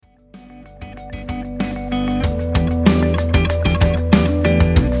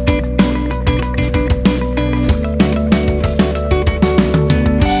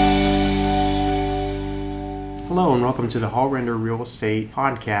welcome to the Hall Render Real Estate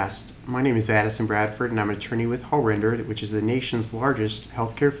Podcast. My name is Addison Bradford, and I'm an attorney with Hall Render, which is the nation's largest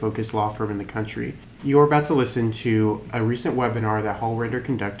healthcare-focused law firm in the country. You're about to listen to a recent webinar that Hall Render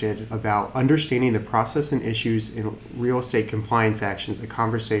conducted about understanding the process and issues in real estate compliance actions, a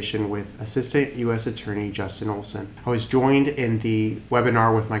conversation with Assistant U.S. Attorney Justin Olson. I was joined in the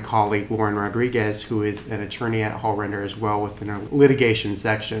webinar with my colleague Lauren Rodriguez, who is an attorney at Hall Render as well within our litigation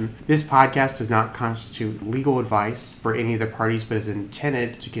section. This podcast does not constitute legal advice for any of the parties, but is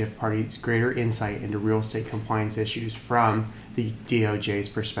intended to give parties greater insight into real estate compliance issues from the DOJ's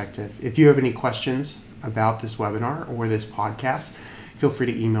perspective. If you have any questions about this webinar or this podcast, feel free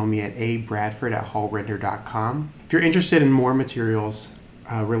to email me at abradford@hallrender.com. If you're interested in more materials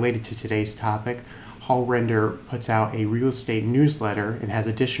related to today's topic, Hall Render puts out a real estate newsletter and has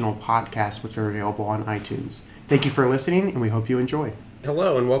additional podcasts which are available on iTunes. Thank you for listening, and we hope you enjoy.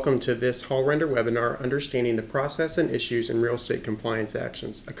 Hello, and welcome to this Hall Render webinar, Understanding the Process and Issues in Real Estate Compliance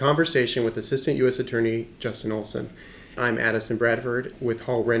Actions, a conversation with Assistant U.S. Attorney Justin Olson. I'm Addison Bradford with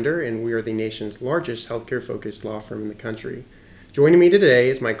Hall Render, and we are the nation's largest healthcare-focused law firm in the country. Joining me today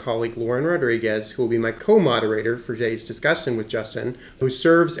is my colleague Lauren Rodriguez, who will be my co-moderator for today's discussion with Justin, who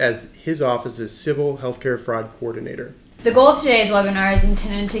serves as his office's Civil Healthcare Fraud Coordinator. The goal of today's webinar is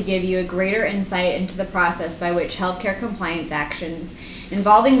intended to give you a greater insight into the process by which healthcare compliance actions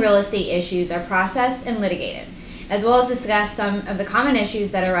involving real estate issues are processed and litigated, as well as discuss some of the common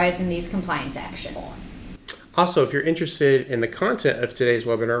issues that arise in these compliance actions. Also, if you're interested in the content of today's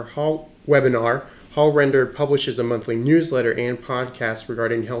webinar, Hall Render publishes a monthly newsletter and podcast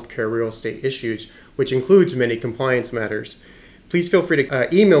regarding healthcare real estate issues, which includes many compliance matters. Please feel free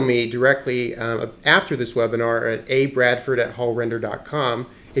to email me directly after this webinar at abradford@hallrender.com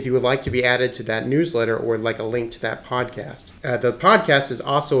if you would like to be added to that newsletter or would like a link to that podcast. The podcast is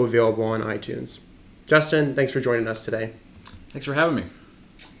also available on iTunes. Justin, thanks for joining us today. Thanks for having me.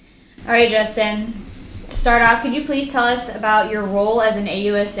 All right, Justin. To start off, could you please tell us about your role as an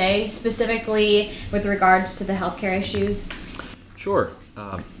AUSA, specifically with regards to the healthcare issues? Sure.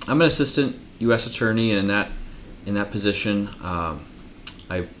 I'm an assistant U.S. attorney, and in that position, I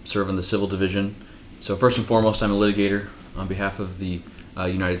serve in the civil division. So first and foremost, I'm a litigator on behalf of the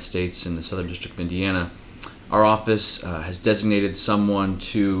United States in the Southern District of Indiana. Our office has designated someone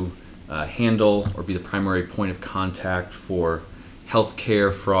to handle or be the primary point of contact for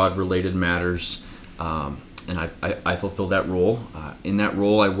healthcare fraud-related matters. And I fulfill that role. In that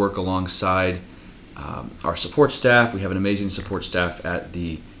role, I work alongside our support staff. We have an amazing support staff at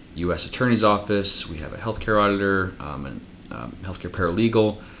the U.S. Attorney's Office. We have a healthcare auditor, and healthcare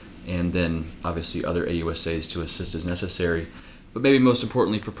paralegal, and then obviously other AUSAs to assist as necessary. But maybe most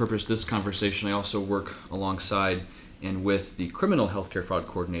importantly for purpose of this conversation, I also work alongside and with the criminal healthcare fraud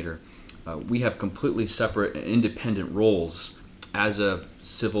coordinator. We have completely separate and independent roles. As a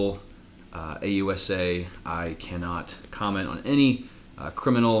civil AUSA, I cannot comment on any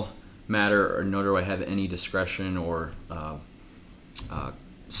criminal matter, or nor do I have any discretion or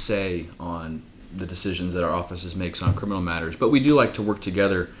say on the decisions that our office makes on criminal matters. But we do like to work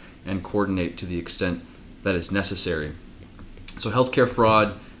together and coordinate to the extent that is necessary. So healthcare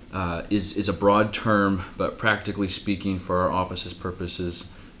fraud is a broad term, but practically speaking, for our office's purposes,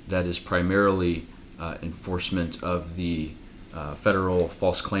 that is primarily enforcement of the Federal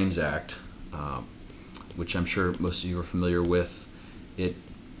False Claims Act, which I'm sure most of you are familiar with. It,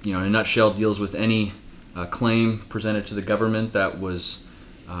 in a nutshell, deals with any claim presented to the government that was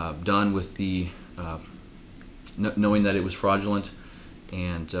done with the knowing that it was fraudulent,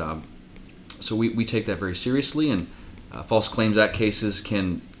 and so we take that very seriously. And False Claims Act cases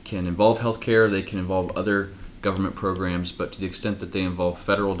can involve healthcare, they can involve other government programs, but to the extent that they involve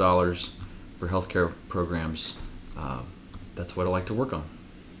federal dollars for healthcare programs, that's what I like to work on.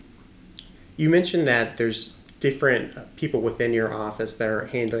 You mentioned that there's different people within your office that are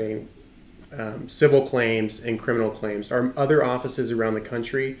handling civil claims and criminal claims. Are other offices around the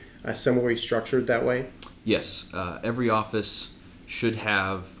country similarly structured that way? Yes. Every office should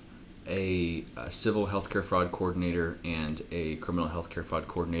have a civil healthcare fraud coordinator and a criminal healthcare fraud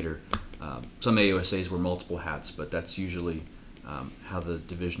coordinator. Some AUSAs wear multiple hats, but that's usually how the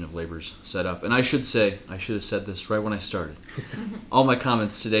division of labor's set up. And I should have said this right when I started. All my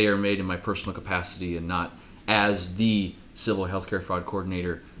comments today are made in my personal capacity and not as the civil healthcare fraud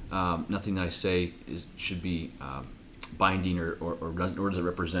coordinator. Nothing that I say should be binding or does it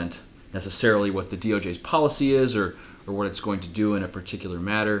represent necessarily what the DOJ's policy is or what it's going to do in a particular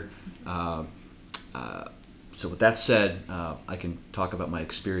matter. So with that said, I can talk about my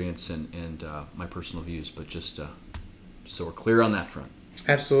experience and my personal views, but just so we're clear on that front.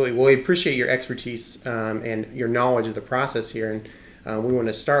 Absolutely. Well, we appreciate your expertise and your knowledge of the process here, and we want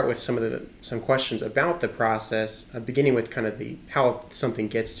to start with some questions about the process, beginning with kind of the how something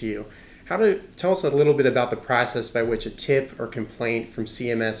gets to you. Tell us a little bit about the process by which a tip or complaint from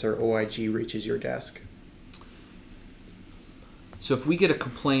CMS or OIG reaches your desk. So if we get a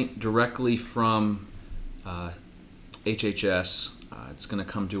complaint directly from HHS, it's going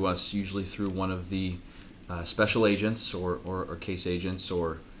to come to us usually through one of the special agents or case agents,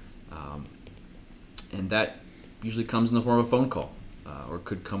 and that usually comes in the form of a phone call, or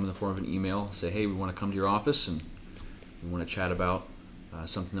could come in the form of an email. Say, hey, we want to come to your office and we want to chat about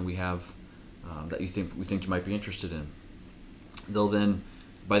something that we have that we think you might be interested in. They'll then,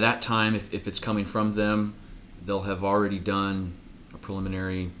 by that time, if it's coming from them, they'll have already done a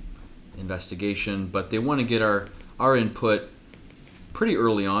preliminary investigation, but they want to get our input pretty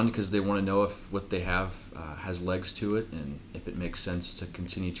early on because they want to know if what they have has legs to it and if it makes sense to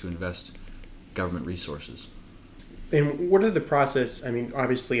continue to invest government resources. And what are the process? I mean,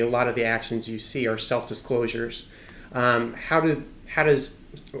 obviously, a lot of the actions you see are self-disclosures. How does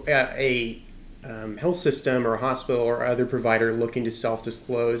a health system or a hospital or other provider looking to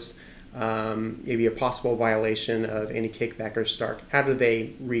self-disclose maybe a possible violation of any kickback or STARK, how do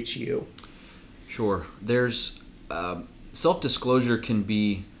they reach you? Sure. There's self-disclosure can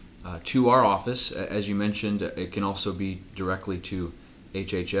be to our office, as you mentioned. It can also be directly to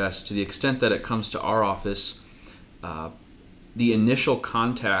HHS. To the extent that it comes to our office, the initial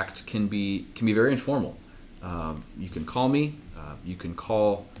contact can be very informal. You can call me. You can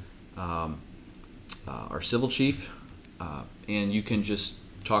call our civil chief, and you can just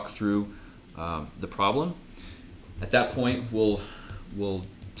talk through the problem. At that point, we'll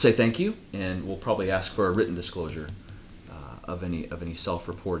say thank you, and we'll probably ask for a written disclosure of any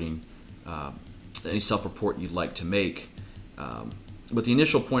self-reporting, any self-report you'd like to make. But the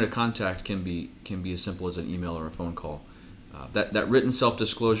initial point of contact can be as simple as an email or a phone call. That written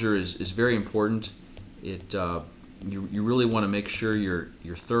self-disclosure is very important. You really want to make sure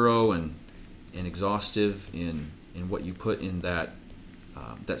you're thorough and exhaustive in what you put in that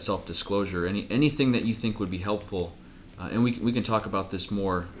self-disclosure. Anything that you think would be helpful, and we can talk about this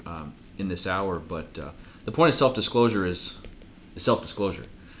more in this hour. But the point of self-disclosure is self-disclosure,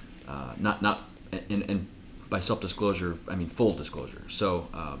 not and by self-disclosure I mean full disclosure. So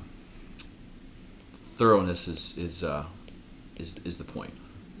thoroughness is the point.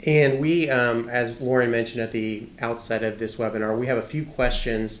 And we, as Lauren mentioned at the outset of this webinar, we have a few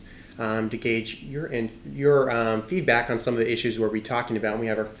questions to gauge your feedback on some of the issues we'll be talking about. And we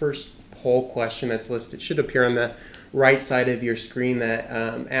have our first poll question that's listed, should appear on the right side of your screen, that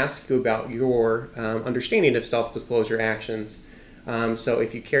asks you about your understanding of self-disclosure actions. So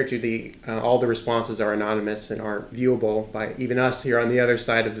if you care to, all the responses are anonymous and aren't viewable by even us here on the other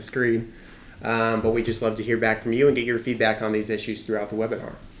side of the screen. But we just love to hear back from you and get your feedback on these issues throughout the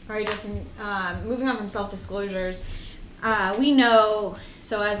webinar. All right, Justin, moving on from self-disclosures, we know,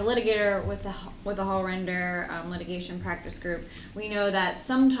 so as a litigator with the Hall-Render Litigation Practice Group, we know that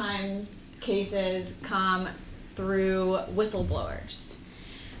sometimes cases come through whistleblowers.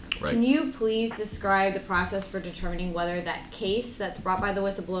 Right. Can you please describe the process for determining whether that case that's brought by the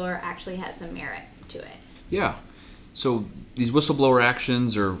whistleblower actually has some merit to it? Yeah. So these whistleblower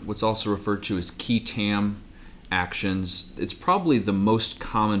actions, or what's also referred to as key TAM actions, it's probably the most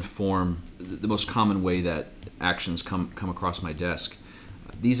common form, the most common way that actions come across my desk.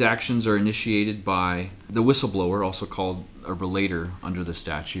 These actions are initiated by the whistleblower, also called a relator under the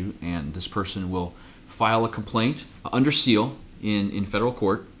statute, and this person will file a complaint under seal in federal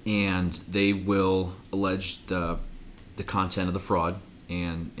court, and they will allege the content of the fraud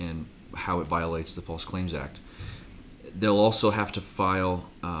and how it violates the False Claims Act. They'll also have to file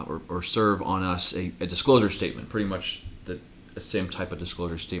or serve on us a disclosure statement, pretty much the same type of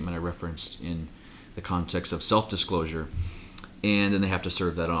disclosure statement I referenced in the context of self-disclosure, and then they have to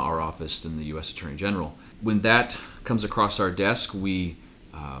serve that on our office and the U.S. Attorney General. When that comes across our desk, the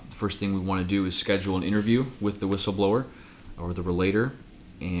first thing we want to do is schedule an interview with the whistleblower or the relator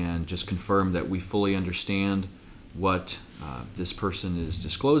and just confirm that we fully understand what this person is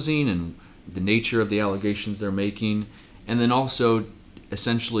disclosing and the nature of the allegations they're making, and then also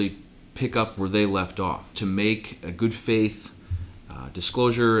essentially pick up where they left off. To make a good faith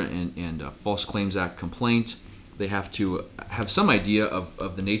disclosure and a False Claims Act complaint, they have to have some idea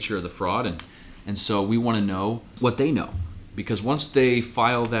of the nature of the fraud, and so we want to know what they know, because once they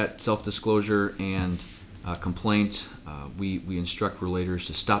file that self-disclosure and complaint, we instruct relators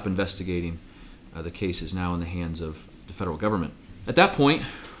to stop investigating. The case is now in the hands of the federal government. At that point,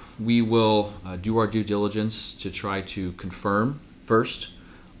 we will do our due diligence to try to confirm first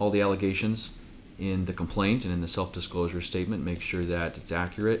all the allegations in the complaint and in the self-disclosure statement, make sure that it's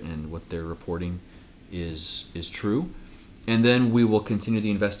accurate and what they're reporting is true. And then we will continue the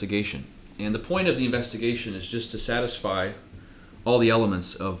investigation. And the point of the investigation is just to satisfy all the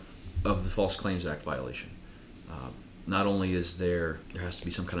elements of the False Claims Act violation. Not only is there has to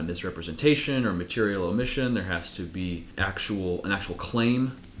be some kind of misrepresentation or material omission, there has to be an actual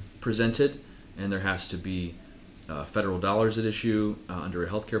claim presented, and there has to be federal dollars at issue under a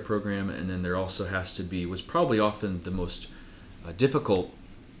healthcare program, and then there also has to be what's probably often the most difficult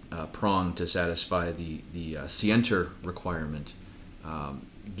prong to satisfy the scienter requirement.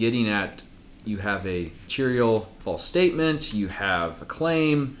 Getting at, you have a material false statement, you have a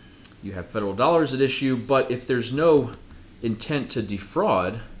claim, you have federal dollars at issue, but if there's no intent to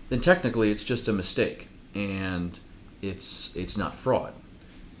defraud, then technically it's just a mistake, and it's not fraud.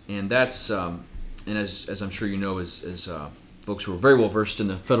 And that's and as I'm sure you know, as folks who are very well versed in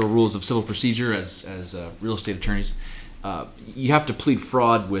the federal rules of civil procedure as real estate attorneys, you have to plead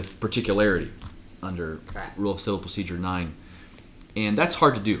fraud with particularity under Correct. Rule of Civil Procedure 9, and that's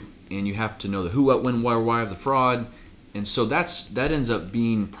hard to do. And you have to know the who, what, when, why of the fraud. And so that ends up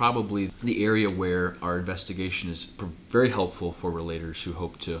being probably the area where our investigation is very helpful for relators who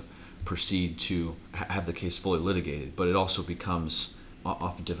hope to proceed to have the case fully litigated. But it also becomes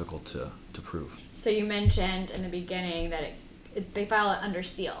often difficult to prove. So you mentioned in the beginning that they file it under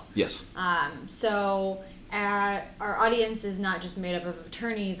seal. Yes. So our audience is not just made up of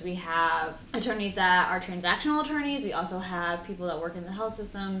attorneys. We have attorneys that are transactional attorneys. We also have people that work in the health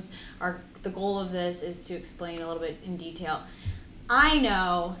systems. The goal of this is to explain a little bit in detail. I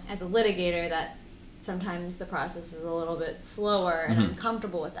know as a litigator that sometimes the process is a little bit slower, and I'm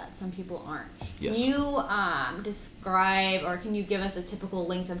comfortable with that. Some people aren't. Yes. Can you describe, or can you give us a typical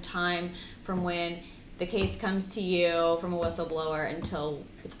length of time from when the case comes to you from a whistleblower until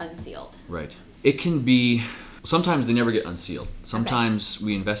it's unsealed? Right. It can be, sometimes they never get unsealed. Sometimes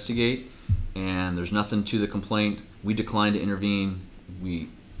we investigate and there's nothing to the complaint. We decline to intervene. We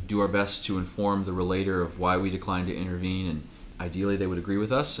do our best to inform the relator of why we decline to intervene, and ideally they would agree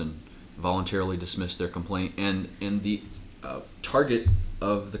with us and voluntarily dismiss their complaint. And the target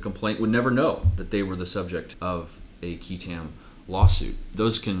of the complaint would never know that they were the subject of a QI-TAM lawsuit.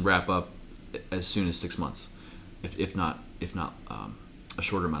 Those can wrap up as soon as 6 months, if not a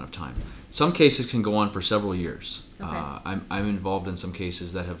shorter amount of time. Some cases can go on for several years. Okay. I'm involved in some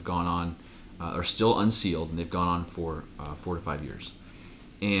cases that have gone on, are still unsealed, and they've gone on for 4 to 5 years.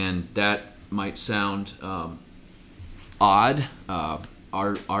 And that might sound odd.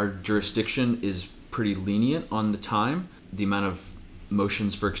 Our jurisdiction is pretty lenient on the time, the amount of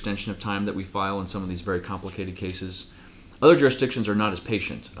motions for extension of time that we file in some of these very complicated cases. Other jurisdictions are not as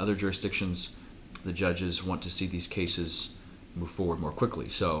patient. Other jurisdictions, the judges want to see these cases move forward more quickly.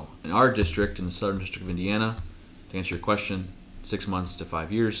 So in our district, in the Southern District of Indiana, to answer your question, 6 months to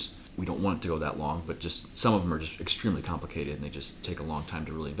 5 years. We don't want it to go that long, but just some of them are just extremely complicated and they just take a long time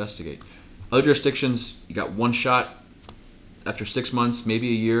to really investigate. Other jurisdictions, you got one shot. After 6 months, maybe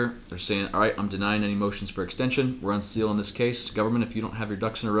a year, they're saying, all right, I'm denying any motions for extension. We're unsealing this case. Government, if you don't have your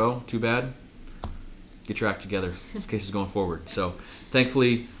ducks in a row, too bad. Get your act together. This case is going forward. So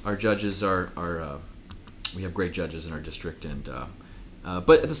thankfully, our judges we have great judges in our district, and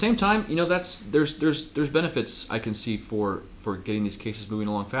but at the same time, there's benefits I can see for getting these cases moving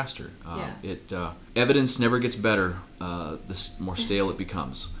along faster. Evidence never gets better the more stale it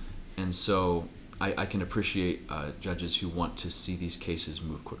becomes, and so I can appreciate judges who want to see these cases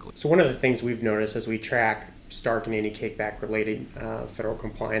move quickly. So one of the things we've noticed as we track Stark and anti-kickback related federal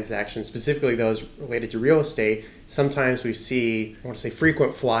compliance actions, specifically those related to real estate, sometimes we see,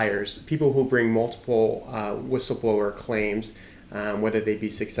 frequent flyers, people who bring multiple whistleblower claims, whether they be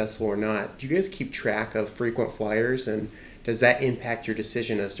successful or not. Do you guys keep track of frequent flyers, and does that impact your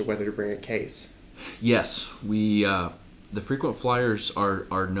decision as to whether to bring a case? Yes, we the frequent flyers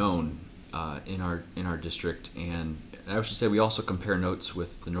are known in our district, and I should say we also compare notes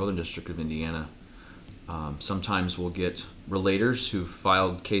with the Northern District of Indiana. Sometimes we'll get relators who've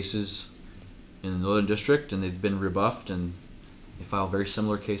filed cases in the Northern District and they've been rebuffed, and they file very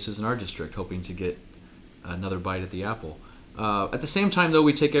similar cases in our district, hoping to get another bite at the apple. At the same time, though,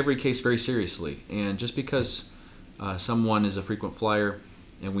 we take every case very seriously, and just because someone is a frequent flyer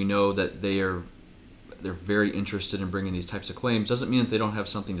and we know that they're very interested in bringing these types of claims doesn't mean that they don't have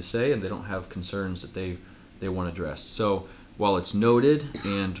something to say and they don't have concerns that they want addressed. So while it's noted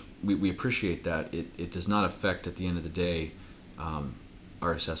and we appreciate that, it does not affect, at the end of the day,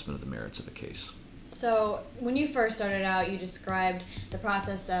 our assessment of the merits of a case. So when you first started out, you described the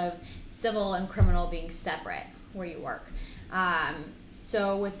process of civil and criminal being separate where you work.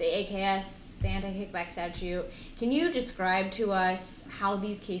 So with the AKS, the anti-kickback statute, can you describe to us how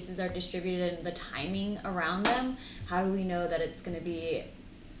these cases are distributed and the timing around them? How do we know that it's going to be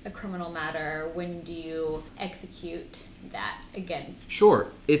a criminal matter? When do you execute that against?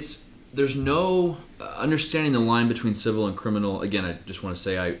 Sure. There's no understanding the line between civil and criminal. Again, I just want to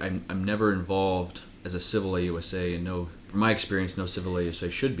say I'm never involved as a civil AUSA, and from my experience, no civil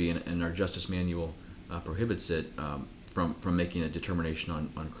AUSA should be, and our justice manual prohibits it from making a determination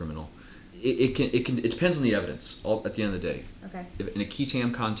on criminal. It depends on the evidence at the end of the day. Okay. If in a qui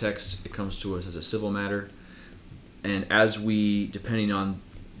tam context, it comes to us as a civil matter, and as depending on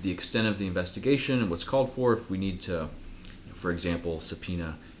the extent of the investigation and what's called for, if we need to, for example,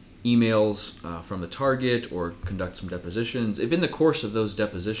 subpoena emails from the target or conduct some depositions, if in the course of those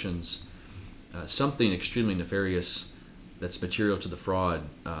depositions something extremely nefarious that's material to the fraud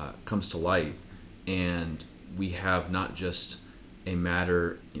comes to light, and we have not just a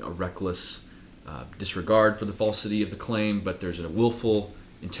matter, a reckless disregard for the falsity of the claim, but there's a willful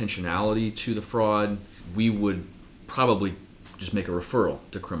intentionality to the fraud, we would probably just make a referral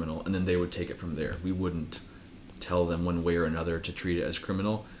to criminal, and then they would take it from there. We wouldn't tell them one way or another to treat it as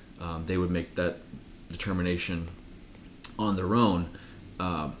criminal. They would make that determination on their own.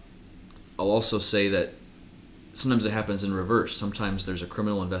 I'll also say that sometimes it happens in reverse. Sometimes there's a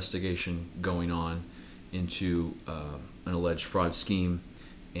criminal investigation going on into an alleged fraud scheme,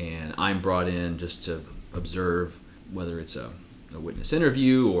 and I'm brought in just to observe whether it's a witness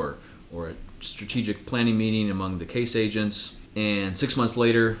interview or a strategic planning meeting among the case agents. And 6 months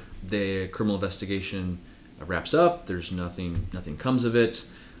later, the criminal investigation wraps up. There's nothing comes of it,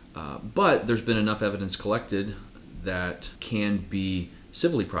 but there's been enough evidence collected that can be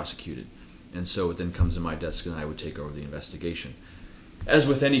civilly prosecuted, and so it then comes to my desk, and I would take over the investigation. As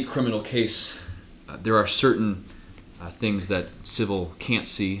with any criminal case, there are certain things that civil can't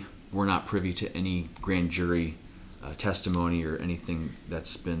see. We're not privy to any grand jury testimony or anything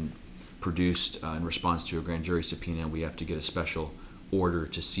that's been produced in response to a grand jury subpoena. We have to get a special order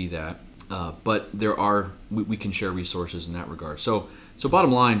to see that. But we can share resources in that regard. So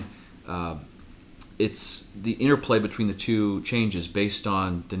bottom line, it's the interplay between the two changes based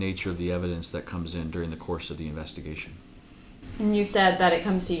on the nature of the evidence that comes in during the course of the investigation. And you said that it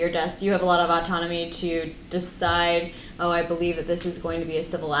comes to your desk. Do you have a lot of autonomy to decide, I believe that this is going to be a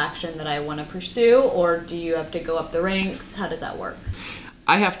civil action that I want to pursue, or do you have to go up the ranks? How does that work?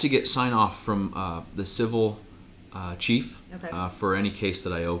 I have to get sign-off from the civil chief for any case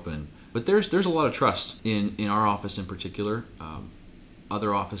that I open. But there's a lot of trust in our office in particular.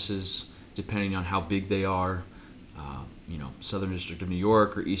 Other offices, depending on how big they are, Southern District of New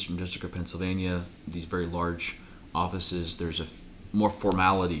York or Eastern District of Pennsylvania, these very large offices, there's more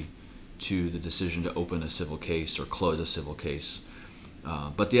formality to the decision to open a civil case or close a civil case.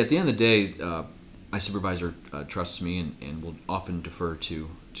 But at the end of the day, my supervisor trusts me and will often defer to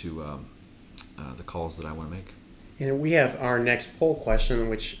the calls that I want to make. And we have our next poll question,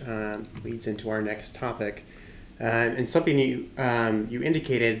 which leads into our next topic. And something you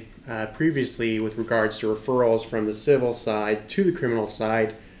indicated previously with regards to referrals from the civil side to the criminal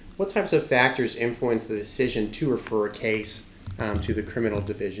side. What types of factors influence the decision to refer a case to the criminal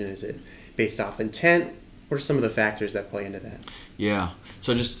division? Is it based off intent? What are some of the factors that play into that? Yeah.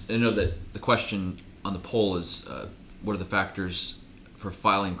 So I know that the question on the poll is what are the factors for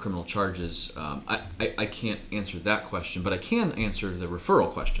filing criminal charges? I can't answer that question, but I can answer the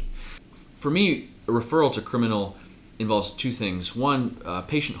referral question. For me, a referral to criminal involves two things. One,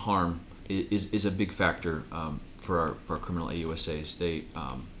 patient harm is a big factor for our criminal AUSAs.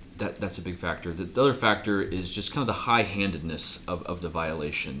 That's a big factor. The other factor is just kind of the high-handedness of the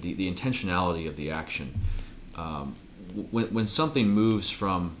violation, the intentionality of the action. When something moves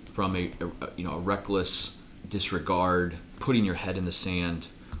from a reckless disregard, putting your head in the sand,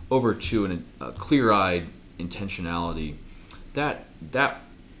 over to a clear-eyed intentionality, that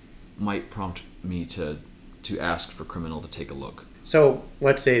might prompt me to ask for criminal to take a look. So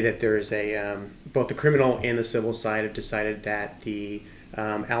let's say that there is both the criminal and the civil side have decided that the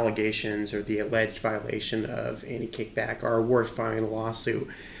allegations or the alleged violation of anti-kickback are worth filing a lawsuit.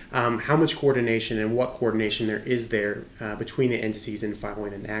 How much coordination and what coordination there is there between the entities in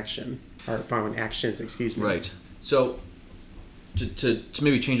filing an action, or filing actions, excuse me. Right. So to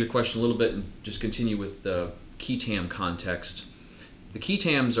maybe change your question a little bit and just continue with the qui tam context, the qui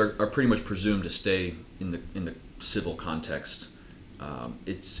tams are pretty much presumed to stay in the civil context.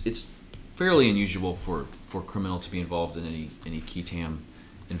 It's fairly unusual for criminal to be involved in any qui tam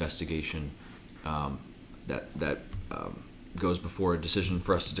investigation. That goes before a decision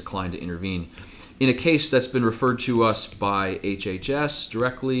for us to decline to intervene. In a case that's been referred to us by HHS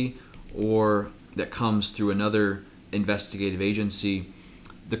directly or that comes through another investigative agency,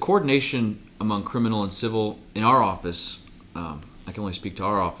 the coordination among criminal and civil in our office, I can only speak to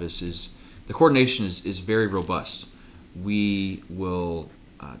our office, is the coordination is very robust. We will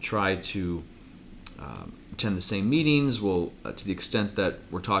try to attend the same meetings. We'll, to the extent that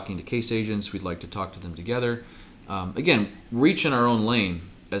we're talking to case agents, we'd like to talk to them together. Again, we're each in our own lane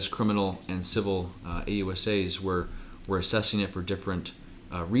as criminal and civil AUSAs. We're assessing it for different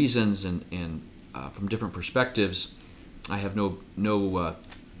reasons and from different perspectives. I have no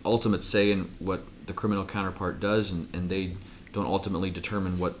ultimate say in what the criminal counterpart does, and they don't ultimately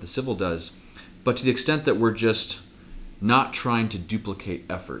determine what the civil does. But to the extent that we're just not trying to duplicate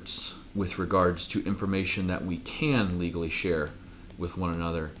efforts with regards to information that we can legally share with one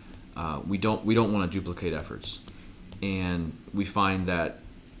another, we don't want to duplicate efforts. And we find that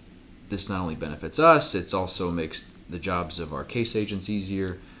this not only benefits us, it also makes the jobs of our case agents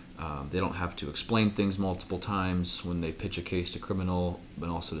easier. They don't have to explain things multiple times when they pitch a case to criminal, but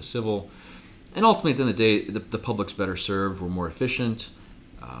also to civil. And ultimately, at the end of the day, the public's better served. We're more efficient.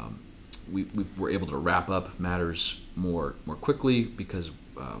 We're able to wrap up matters more quickly because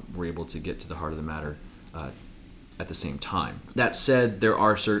we're able to get to the heart of the matter at the same time. That said, there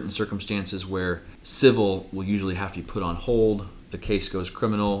are certain circumstances where civil will usually have to be put on hold. The case goes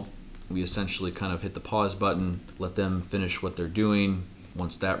criminal. We essentially kind of hit the pause button, let them finish what they're doing.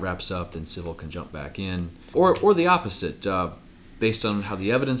 Once that wraps up, then civil can jump back in. Or the opposite. Based on how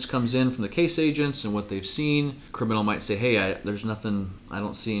the evidence comes in from the case agents and what they've seen, criminal might say, hey, there's nothing, I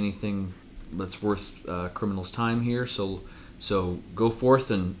don't see anything that's worth criminal's time here, so go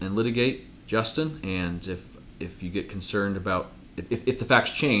forth and litigate, Justin, and if you get concerned about, if the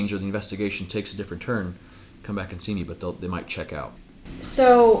facts change or the investigation takes a different turn, come back and see me, but they might check out.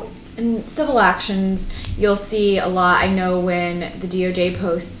 So in civil actions, you'll see a lot. I know when the DOJ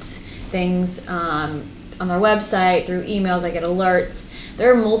posts things on their website, through emails, I get alerts.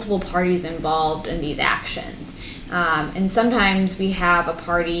 There are multiple parties involved in these actions. And sometimes we have a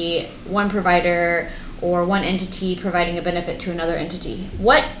party, one provider or one entity providing a benefit to another entity.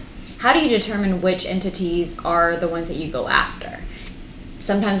 How do you determine which entities are the ones that you go after?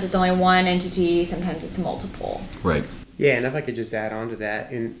 Sometimes it's only one entity, sometimes it's multiple. Right. Yeah, and if I could just add on to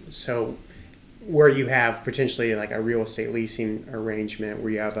that, and so where you have potentially like a real estate leasing arrangement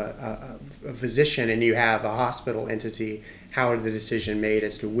where you have a physician and you have a hospital entity, how is the decision made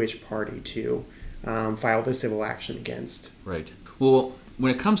as to which party to file the civil action against? Right. Well,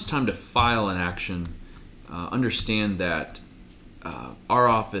 when it comes time to file an action, understand that our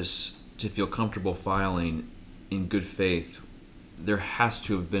office, to feel comfortable filing in good faith, there has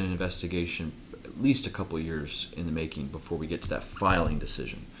to have been an investigation at least a couple of years in the making before we get to that filing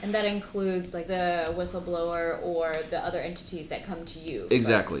decision. And that includes like the whistleblower or the other entities that come to you?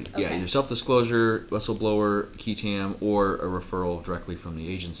 Exactly. Okay. Yeah, either self-disclosure, whistleblower, key tam, or a referral directly from the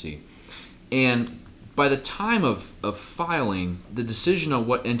agency. And by the time of filing, the decision on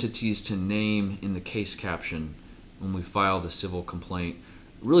what entities to name in the case caption when we file the civil complaint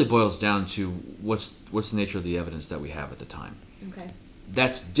really boils down to what's the nature of the evidence that we have at the time. Okay.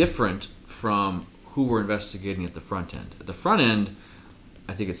 That's different from who we're investigating at the front end. At the front end,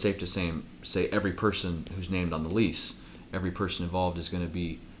 I think it's safe to say every person who's named on the lease, every person involved is going to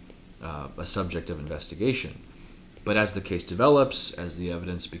be a subject of investigation. But as the case develops, as the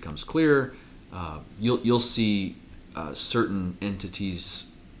evidence becomes clear, you'll see certain entities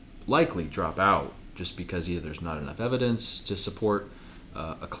likely drop out just because either there's not enough evidence to support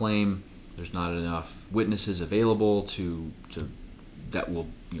a claim, there's not enough witnesses available that will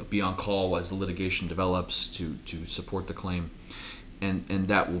be on call as the litigation develops to support the claim, and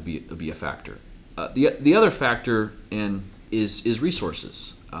that will be a factor. The other factor is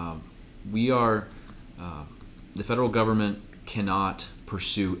resources. The federal government cannot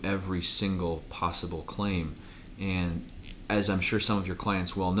pursue every single possible claim, and as I'm sure some of your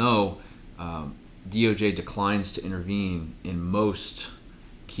clients well know, DOJ declines to intervene in most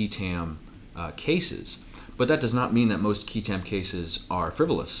key tam cases. But that does not mean that most key tam cases are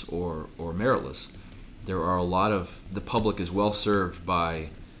frivolous or meritless. There are a lot of, the public is well served by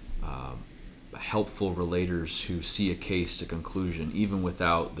helpful relators who see a case to conclusion even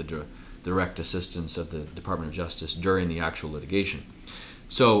without the direct assistance of the Department of Justice during the actual litigation.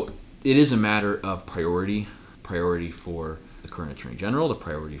 So it is a matter of priority for the current Attorney General, the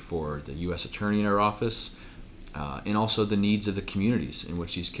priority for the U.S. Attorney in our office, and also the needs of the communities in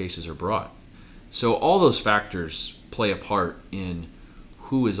which these cases are brought. So all those factors play a part in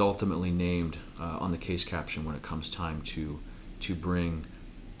who is ultimately named on the case caption when it comes time to bring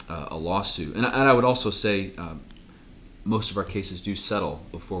a lawsuit. And I would also say most of our cases do settle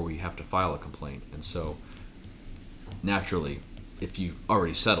before we have to file a complaint. And so naturally, if you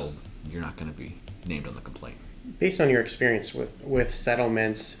already settled, you're not going to be named on the complaint. Based on your experience with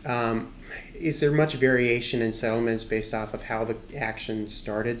settlements, is there much variation in settlements based off of how the action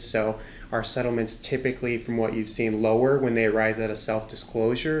started? So are settlements typically, from what you've seen, lower when they arise out of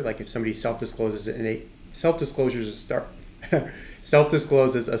self-disclosure? Like if somebody self-discloses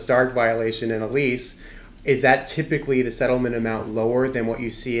a Stark violation in a lease, is that typically the settlement amount lower than what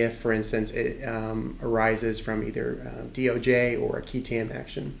you see if, for instance, it arises from either DOJ or a qui tam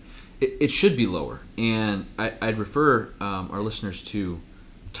action? It should be lower, and I'd refer our listeners to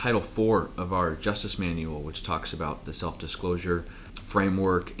Title IV of our Justice Manual, which talks about the self-disclosure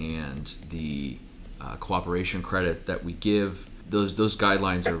framework and the cooperation credit that we give. Those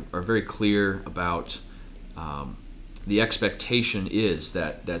guidelines are very clear about the expectation is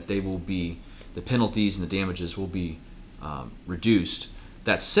that they will be, the penalties and the damages will be reduced.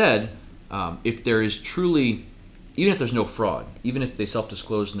 That said, if there is truly, even if there's no fraud, even if they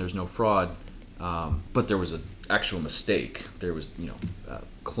self-disclose and there's no fraud, but there was an actual mistake, there was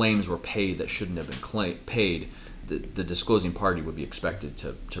claims were paid that shouldn't have been paid, the disclosing party would be expected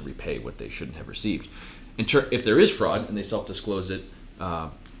to repay what they shouldn't have received. If there is fraud and they self-disclose it,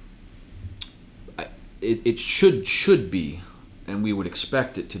 it should be, and we would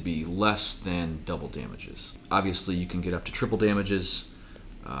expect it to be less than double damages. Obviously, you can get up to triple damages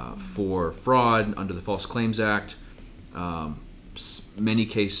for fraud under the False Claims Act. Many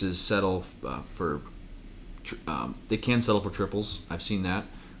cases settle they can settle for triples. I've seen that.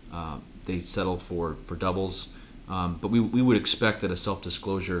 They settle for doubles. But we would expect that a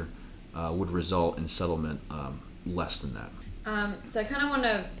self-disclosure would result in settlement less than that. So I kind of want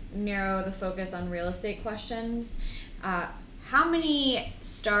to narrow the focus on real estate questions. How many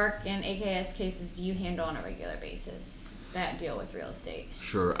Stark and AKS cases do you handle on a regular basis that deal with real estate?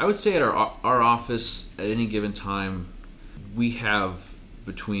 Sure. I would say at our office at any given time, we have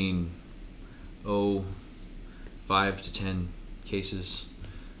between 5 to 10 cases.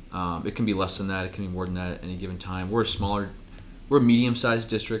 It can be less than that. It can be more than that at any given time. We're a medium-sized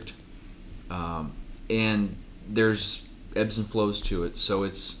district, and there's ebbs and flows to it. So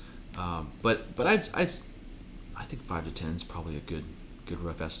it's, but I think 5 to 10 is probably a good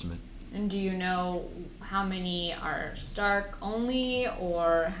rough estimate. And do you know how many are Stark only,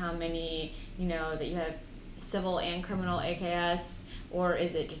 or how many that you have civil and criminal AKS, or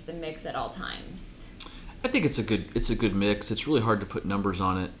is it just a mix at all times? I think it's a good mix. It's really hard to put numbers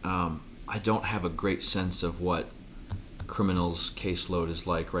on it. I don't have a great sense of what criminals caseload is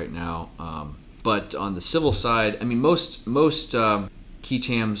like right now. But on the civil side, I mean, most qui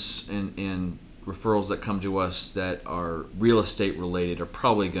tams and referrals that come to us that are real estate related are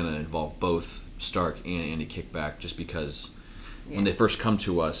probably going to involve both Stark and anti-kickback, just because when they first come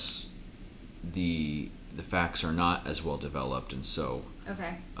to us, the facts are not as well developed, and so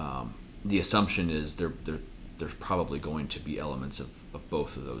the assumption is there's probably going to be elements of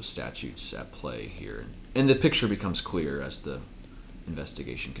both of those statutes at play here, and the picture becomes clear as the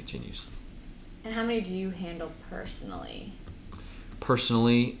investigation continues. And how many do you handle personally?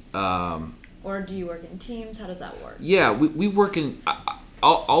 Personally, or do you work in teams? How does that work? Yeah, we work in.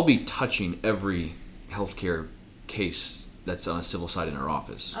 I'll be touching every healthcare case that's on a civil side in our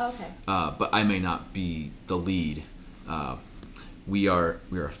office. Oh, okay. But I may not be the lead. We are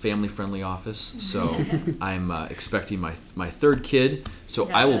a family-friendly office, so I'm expecting my third kid. So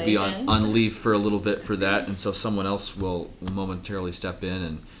I will be on leave for a little bit for that, and so someone else will momentarily step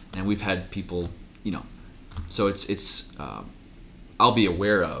in, and we've had people, so it's I'll be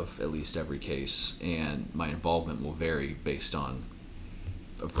aware of at least every case, and my involvement will vary based on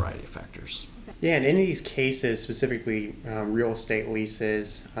a variety of factors. Yeah, and in these cases, specifically real estate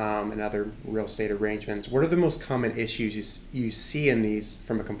leases and other real estate arrangements, what are the most common issues you see in these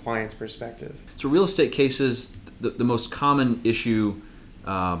from a compliance perspective? So real estate cases, the most common issue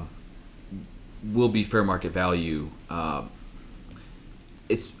will be fair market value.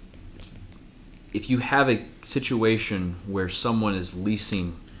 It's if you have a situation where someone is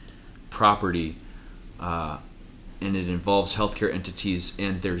leasing property and it involves healthcare entities,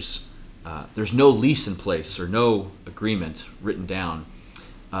 and there's no lease in place or no agreement written down,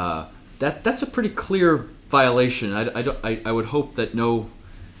 that's a pretty clear violation. I would hope that no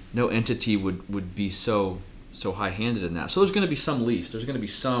entity would be so high-handed in that. So there's going to be some lease. There's going to be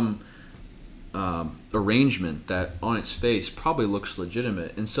some arrangement that on its face probably looks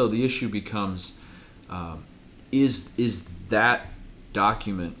legitimate, and so the issue becomes: is that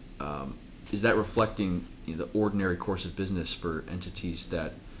document, is that reflecting the ordinary course of business for entities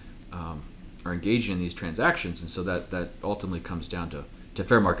that are engaging in these transactions? And so that ultimately comes down to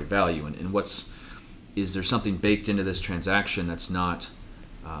fair market value, and is there something baked into this transaction that's not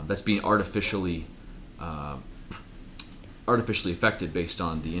that's being artificially affected based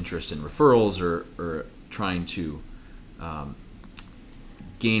on the interest in referrals or trying to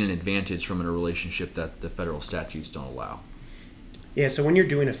gain an advantage from a relationship that the federal statutes don't allow. Yeah, so when you're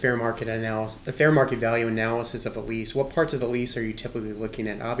doing a fair market value analysis of a lease, what parts of the lease are you typically looking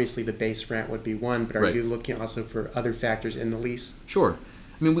at? Obviously, the base rent would be one, but are Right. you looking also for other factors in the lease? Sure.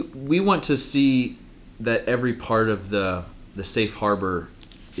 I mean, we want to see that every part of the safe harbor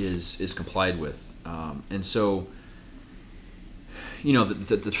is complied with, and so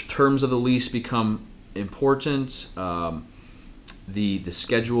the terms of the lease become important. The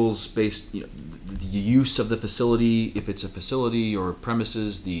schedules based, the use of the facility, if it's a facility or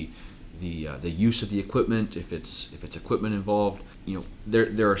premises, the use of the equipment, if it's equipment involved.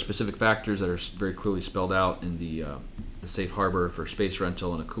 There are specific factors that are very clearly spelled out in the safe harbor for space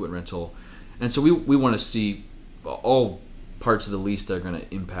rental and equipment rental, and so we want to see all parts of the lease that are going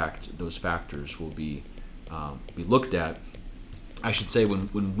to impact those factors will be looked at. I should say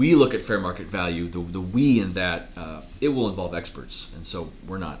when we look at fair market value, the we in that it will involve experts, and so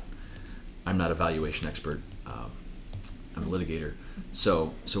I'm not a valuation expert. I'm a litigator,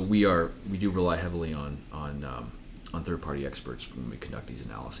 so we do rely heavily on third-party experts when we conduct these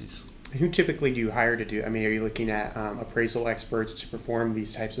analyses. Who typically do you hire to do? I mean, are you looking at appraisal experts to perform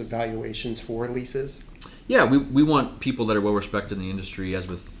these types of valuations for leases? Yeah, we want people that are well respected in the industry. As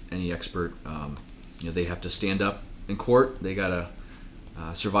with any expert, they have to stand up in court. They gotta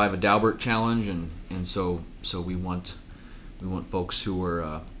survive a Daubert challenge, and so we want folks who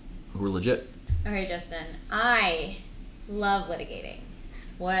are legit. All right, Justin. I love litigating. It's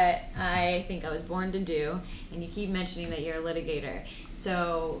what I think I was born to do, and you keep mentioning that you're a litigator.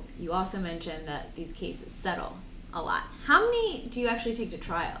 So you also mentioned that these cases settle a lot. How many do you actually take to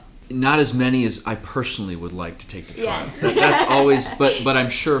trial? Not as many as I personally would like to take to trial. Yes. That's always, but I'm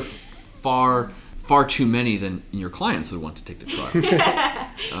sure far too many than your clients would want to take to trial.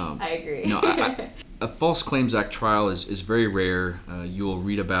 I agree. A False Claims Act trial is very rare. You will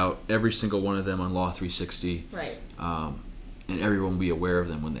read about every single one of them on Law 360. Right. And everyone will be aware of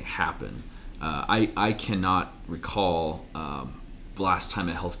them when they happen. I cannot recall the last time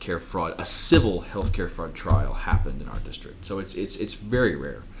a civil healthcare fraud trial happened in our district. So it's very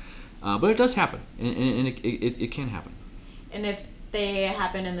rare. But it does happen, and it can happen. And if they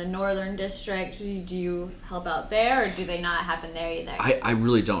happen in the Northern District, do you help out there, or do they not happen there either? I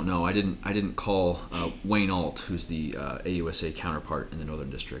really don't know. I didn't call Wayne Alt, who's the AUSA counterpart in the Northern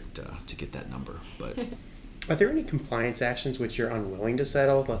District, to get that number. But are there any compliance actions which you're unwilling to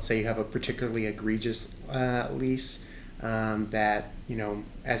settle? Let's say you have a particularly egregious lease that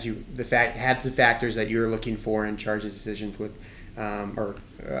as the factors that you're looking for in charging decisions with.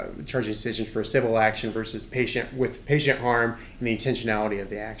 Charging decisions for a civil action versus patient harm and the intentionality of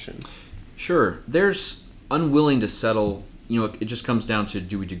the action. Sure. There's unwilling to settle. It just comes down to,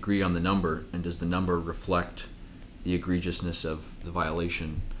 do we agree on the number, and does the number reflect the egregiousness of the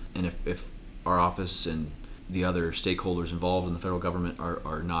violation? And if our office and the other stakeholders involved in the federal government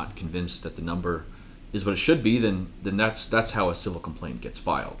are not convinced that the number is what it should be, then that's how a civil complaint gets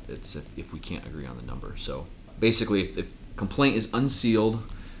filed. It's if we can't agree on the number. So basically, if complaint is unsealed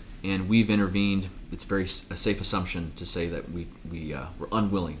and we've intervened, it's a safe assumption to say that we're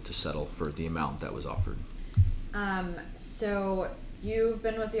unwilling to settle for the amount that was offered. So you've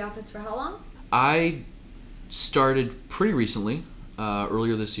been with the office for how long? I started pretty recently,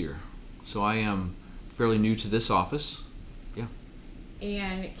 earlier this year. So I am fairly new to this office. Yeah.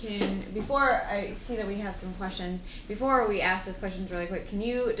 And before I see that we have some questions, before we ask those questions really quick, can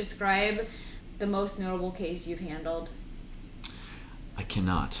you describe the most notable case you've handled? I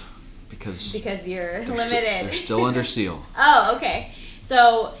cannot, because you're limited. They're still under seal. Oh, okay.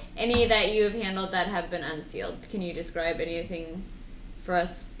 So any that you have handled that have been unsealed, can you describe anything for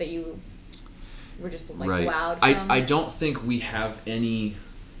us that you were just right. wowed from? I don't think we have any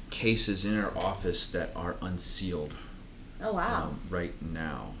cases in our office that are unsealed. Oh, wow. Right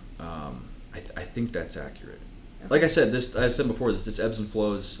now. I think that's accurate. Okay. Like I said before, this ebbs and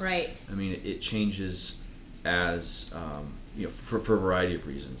flows. Right. I mean, it changes as for a variety of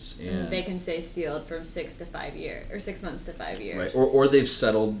reasons, and they can stay sealed from 6 to 5 years, or 6 months to 5 years. Right. Or they've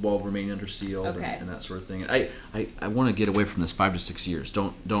settled while remaining under seal, okay. and that sort of thing. I want to get away from this 5 to 6 years.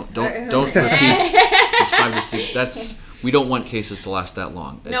 Don't repeat this 5 to 6. We don't want cases to last that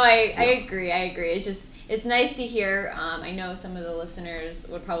long. I agree. It's it's nice to hear. I know some of the listeners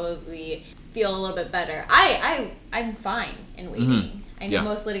would probably feel a little bit better. I'm fine in waiting. Mm-hmm. I know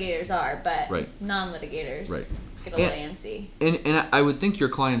most litigators are, but Right. non-litigators Right. get a little antsy. And I would think your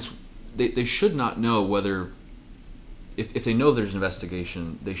clients, they should not know whether, if they know there's an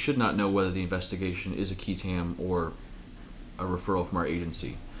investigation, they should not know whether the investigation is a qui tam or a referral from our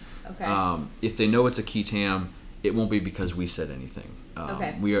agency. Okay. If they know it's a qui tam, it won't be because we said anything.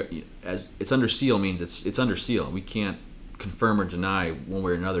 Okay. We are, as it's under seal means it's under seal. We can't confirm or deny one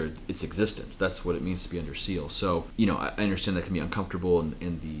way or another its existence. That's what it means to be under seal. So, I understand that can be uncomfortable,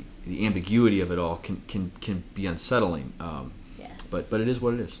 and the ambiguity of it all can be unsettling. Yes. But it is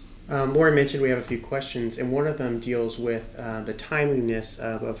what it is. Lori mentioned we have a few questions, and one of them deals with the timeliness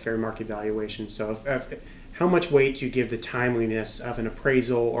of a fair market valuation. So how much weight do you give the timeliness of an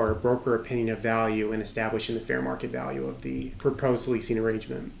appraisal or a broker opinion of value in establishing the fair market value of the proposed leasing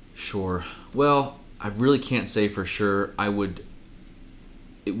arrangement? Sure. Well, I really can't say for sure.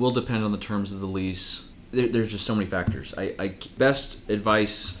 It will depend on the terms of the lease. There's just so many factors. Best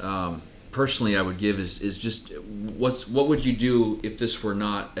advice personally I would give is just what would you do if this were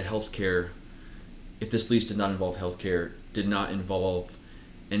not a healthcare, if this lease did not involve healthcare, did not involve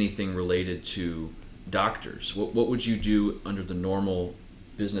anything related to doctors? What would you do under the normal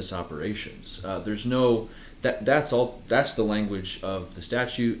business operations? There's no that's the language of the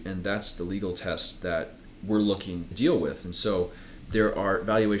statute, and that's the legal test that we're looking to deal with. And so there are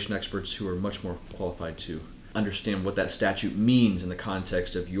valuation experts who are much more qualified to understand what that statute means in the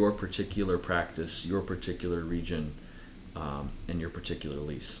context of your particular practice, your particular region, and your particular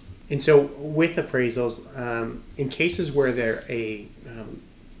lease. And so with appraisals, in cases where they're a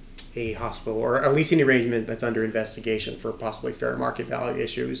hospital or a leasing arrangement that's under investigation for possibly fair market value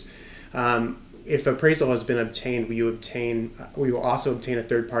issues, if appraisal has been obtained, we will also obtain a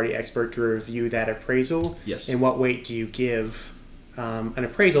third-party expert to review that appraisal. Yes. And what weight do you give an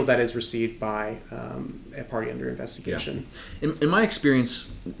appraisal that is received by a party under investigation? Yeah. In my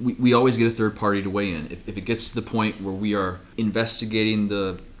experience, we always get a third party to weigh in. If it gets to the point where we are investigating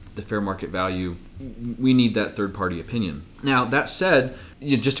the fair market value, we need that third party opinion. Now, that said,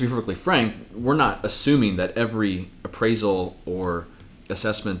 just to be perfectly frank, we're not assuming that every appraisal or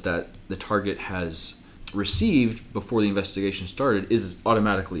assessment that the target has received before the investigation started is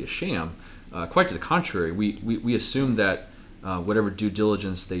automatically a sham. Quite to the contrary, we assume that whatever due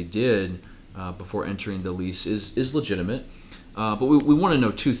diligence they did before entering the lease is legitimate. But we want to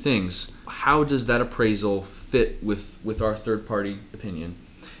know two things. How does that appraisal fit with our third-party opinion?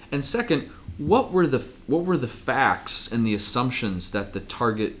 And second, what were the facts and the assumptions that the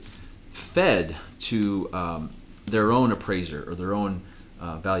target fed to their own appraiser or their own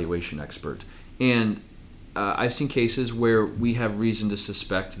valuation expert? And I've seen cases where we have reason to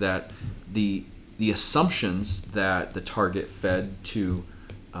suspect that the assumptions that the target fed to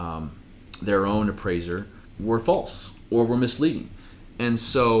their own appraiser were false or were misleading. And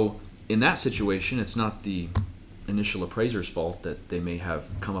so in that situation, it's not the initial appraiser's fault that they may have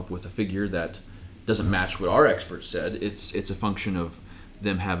come up with a figure that doesn't match what our expert said. It's a function of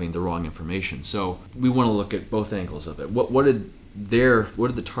them having the wrong information. So we want to look at both angles of it. What did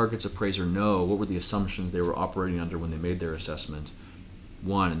the target's appraiser know? What were the assumptions they were operating under when they made their assessment?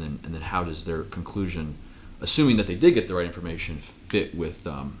 One, and then how does their conclusion, assuming that they did get the right information, fit with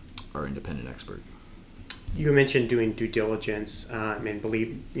our independent expert? You mentioned doing due diligence and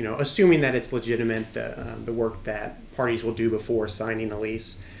assuming that it's legitimate, the work that parties will do before signing a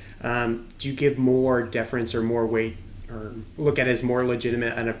lease. Do you give more deference or more weight or look at it as more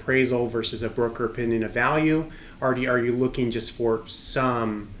legitimate an appraisal versus a broker opinion of value? Or are you looking just for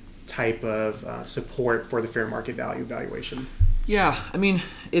some type of support for the fair market value valuation? Yeah, I mean,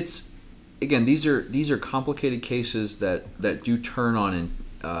 these are complicated cases that do turn on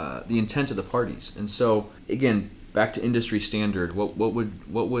the intent of the parties. And so again, back to industry standard, what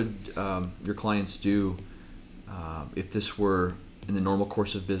would your clients do if this were in the normal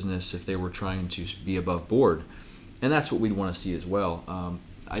course of business, if they were trying to be above board? And that's what we'd want to see as well.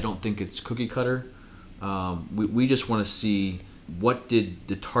 I don't think it's cookie cutter. We just want to see what did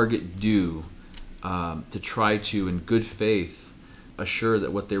the target do to try to, in good faith, assure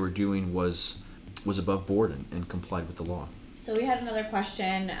that what they were doing was above board and complied with the law. So we had another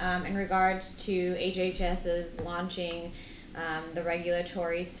question in regards to HHS's launching the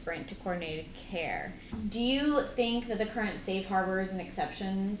regulatory sprint to coordinated care. Do you think that the current safe harbors and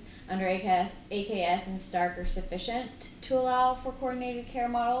exceptions under AKS and Stark are sufficient to allow for coordinated care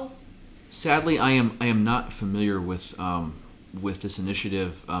models? Sadly, I am not familiar with this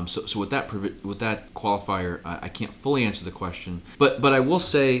initiative. So with that qualifier, I can't fully answer the question. But I will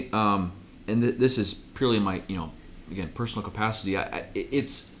say this is purely my, again, personal capacity.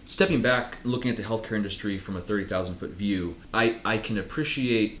 It's stepping back, looking at the healthcare industry from a 30,000-foot view. I can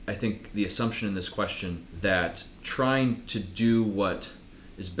appreciate, I think, the assumption in this question that trying to do what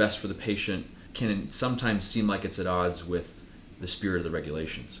is best for the patient can sometimes seem like it's at odds with the spirit of the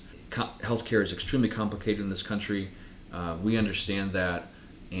regulations. Healthcare is extremely complicated in this country. We understand that,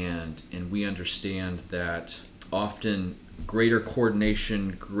 and we understand that often greater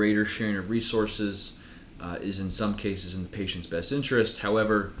coordination, greater sharing of resources is in some cases in the patient's best interest.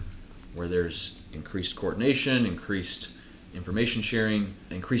 However, where there's increased coordination, increased information sharing,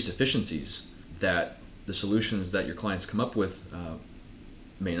 increased efficiencies, that the solutions that your clients come up with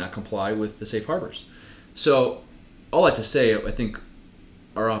may not comply with the safe harbors. So all that to say, I think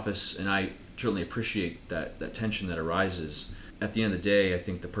our office and I certainly appreciate that tension that arises. At the end of the day, I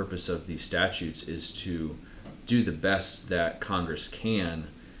think the purpose of these statutes is to do the best that Congress can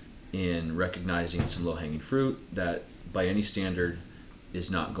in recognizing some low-hanging fruit that by any standard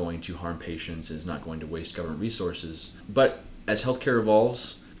is not going to harm patients, is not going to waste government resources. But as healthcare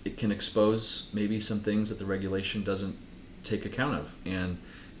evolves, it can expose maybe some things that the regulation doesn't take account of. And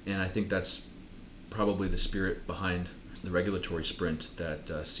I think that's probably the spirit behind the regulatory sprint that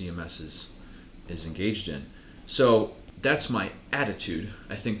CMS is engaged in. So that's my attitude,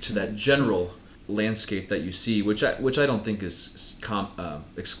 I think, to that general landscape that you see, which I don't think is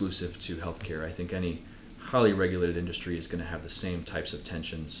exclusive to healthcare. I think any highly regulated industry is going to have the same types of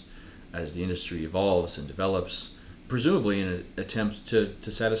tensions as the industry evolves and develops, presumably in an attempt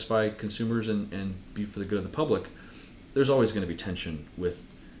to satisfy consumers and be for the good of the public. There's always going to be tension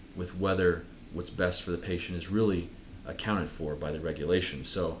with whether what's best for the patient is really accounted for by the regulations.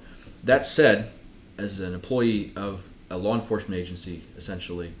 So that said, as an employee of a law enforcement agency,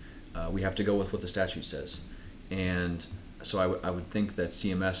 essentially, we have to go with what the statute says. And so I would think that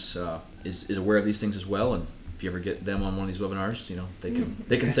CMS is aware of these things as well. And if you ever get them on one of these webinars,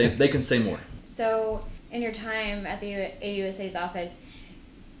 they can say more. So in your time at the AUSA's office,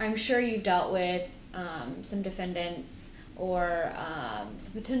 I'm sure you've dealt with some defendants or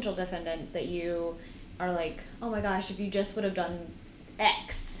some potential defendants that you are like, oh my gosh, if you just would have done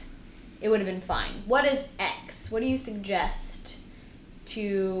X, it would have been fine. What is X? What do you suggest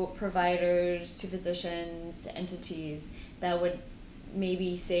to providers, to physicians, to entities that would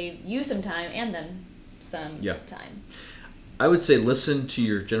maybe save you some time and them some time? I would say listen to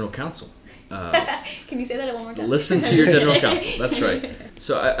your general counsel. Can you say that one more time? Listen to your general counsel. That's right.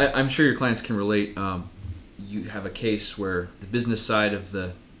 So I'm sure your clients can relate. You have a case where the business side of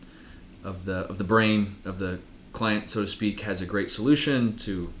the brain of the client, so to speak, has a great solution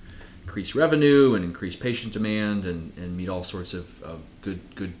to increase revenue and increase patient demand and meet all sorts of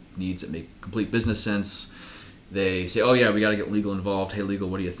good needs that make complete business sense. They say, oh yeah, we got to get legal involved. Hey, legal,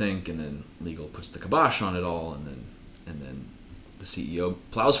 what do you think? And then legal puts the kibosh on it all, and then the CEO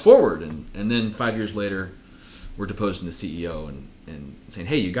plows forward, and then 5 years later, we're deposing the CEO and saying,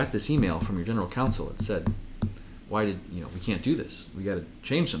 hey, you got this email from your general counsel that said, why did we can't do this? We got to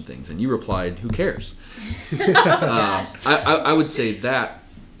change some things. And you replied, who cares? I would say that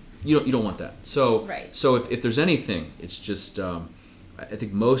you don't want that. So right. So if there's anything, it's just I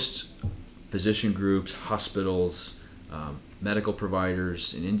think most physician groups, hospitals, medical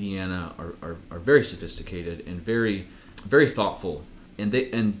providers in Indiana are very sophisticated and very very thoughtful,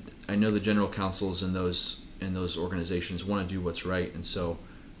 and I know the general counsels in those organizations want to do what's right, and so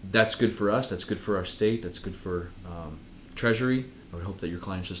that's good for us. That's good for our state. That's good for Treasury. I would hope that your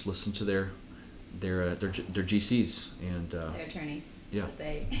clients just listen to their GCs and their attorneys. Yeah.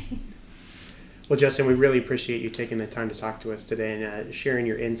 Well, Justin, we really appreciate you taking the time to talk to us today and sharing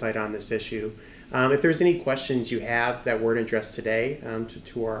your insight on this issue. If there's any questions you have that weren't addressed today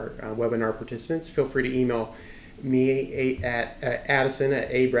to our webinar participants, feel free to email me at Addison at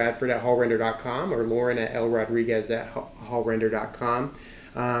abradford@hallrender.com or Lauren at lrodriguez@hallrender.com.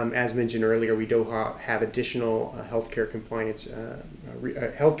 As mentioned earlier, we do have additional healthcare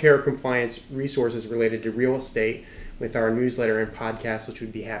compliance resources related to real estate with our newsletter and podcast, which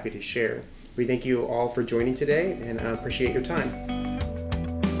we'd be happy to share. We thank you all for joining today and appreciate your time.